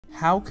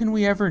how can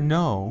we ever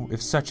know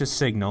if such a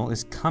signal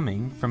is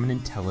coming from an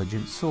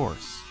intelligent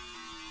source?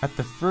 At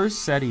the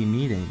first SETI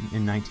meeting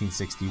in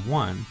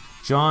 1961,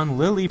 John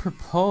Lilly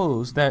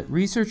proposed that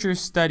researchers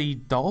study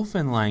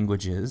dolphin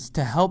languages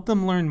to help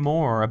them learn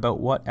more about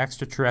what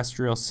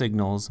extraterrestrial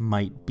signals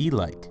might be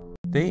like.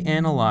 They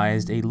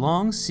analyzed a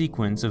long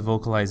sequence of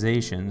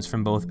vocalizations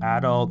from both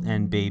adult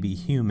and baby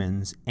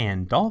humans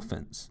and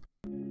dolphins.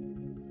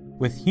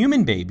 With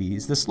human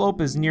babies, the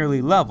slope is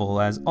nearly level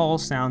as all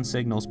sound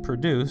signals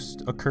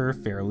produced occur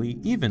fairly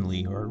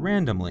evenly or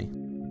randomly.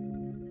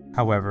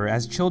 However,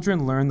 as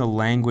children learn the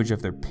language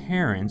of their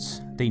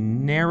parents, they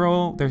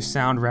narrow their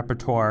sound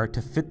repertoire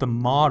to fit the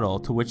model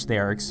to which they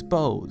are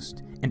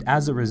exposed, and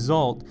as a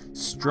result,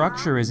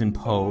 structure is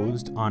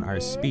imposed on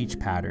our speech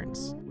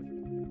patterns.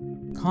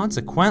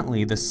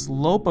 Consequently, the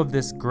slope of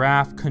this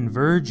graph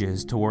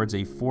converges towards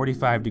a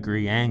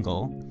 45-degree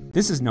angle.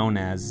 This is known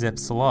as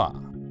Zipf's law.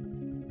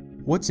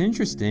 What's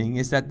interesting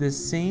is that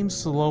this same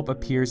slope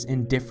appears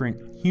in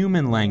different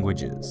human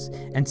languages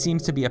and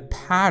seems to be a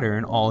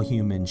pattern all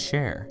humans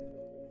share.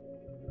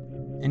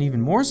 And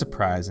even more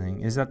surprising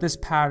is that this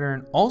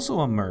pattern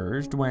also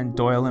emerged when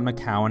Doyle and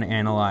McCowan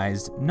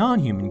analyzed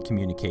non-human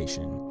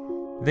communication.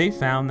 They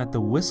found that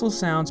the whistle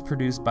sounds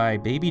produced by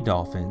baby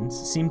dolphins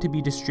seem to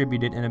be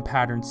distributed in a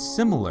pattern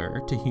similar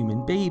to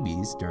human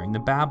babies during the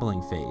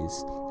babbling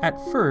phase.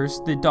 At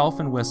first, the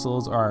dolphin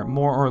whistles are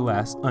more or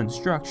less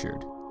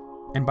unstructured,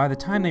 and by the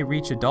time they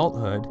reach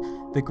adulthood,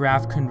 the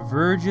graph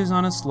converges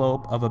on a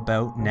slope of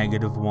about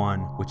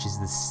 -1, which is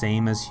the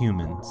same as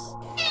humans.